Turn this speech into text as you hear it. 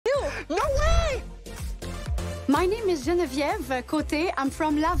My name is Geneviève Côté. I'm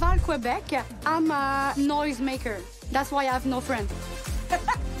from Laval, Quebec. I'm a noisemaker. That's why I have no friends.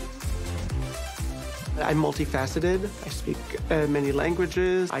 I'm multifaceted. I speak many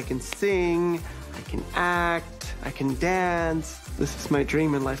languages. I can sing. I can act. I can dance. This is my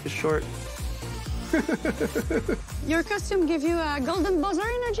dream and life is short. Your costume give you a golden buzzer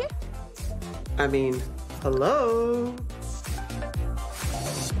energy? I mean, hello?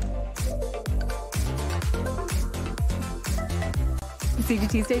 The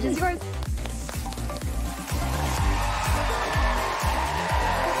CGT stage is yours.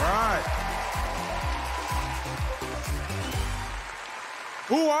 All right.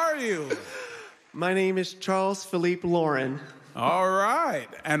 Who are you? My name is Charles Philippe Laurin. All right.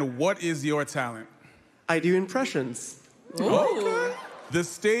 And what is your talent? I do impressions. Okay. The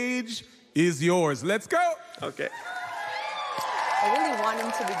stage is yours. Let's go. Okay. I really want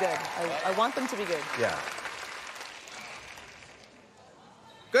him to be good. I want them to be good. Yeah.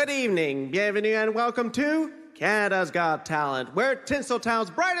 Good evening, bienvenue, and welcome to Canada's Got Talent, where Tinseltown's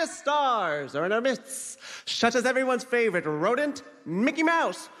brightest stars are in our midst, such as everyone's favorite rodent, Mickey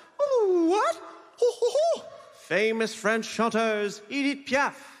Mouse. Ooh, what? Ho, ho, ho. Famous French chanteurs, Edith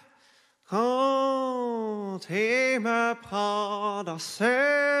Piaf. Quand il me prend dans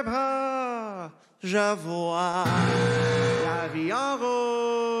ses bras, je vois la vie en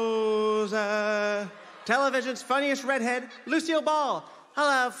rose. Television's funniest redhead, Lucille Ball.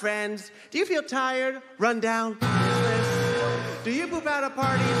 Hello, friends. Do you feel tired, run down, useless? Do you poop out at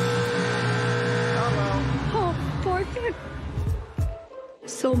parties? Oh, well. Oh, poor kid.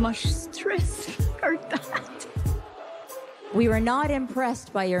 So much stress. Heard that. We were not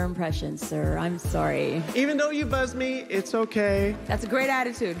impressed by your impressions, sir. I'm sorry. Even though you buzz me, it's okay. That's a great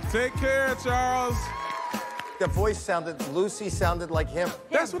attitude. Take care, Charles. The voice sounded, Lucy sounded like him.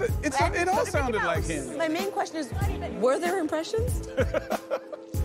 That's what it all sounded like him. My main question is, were there impressions?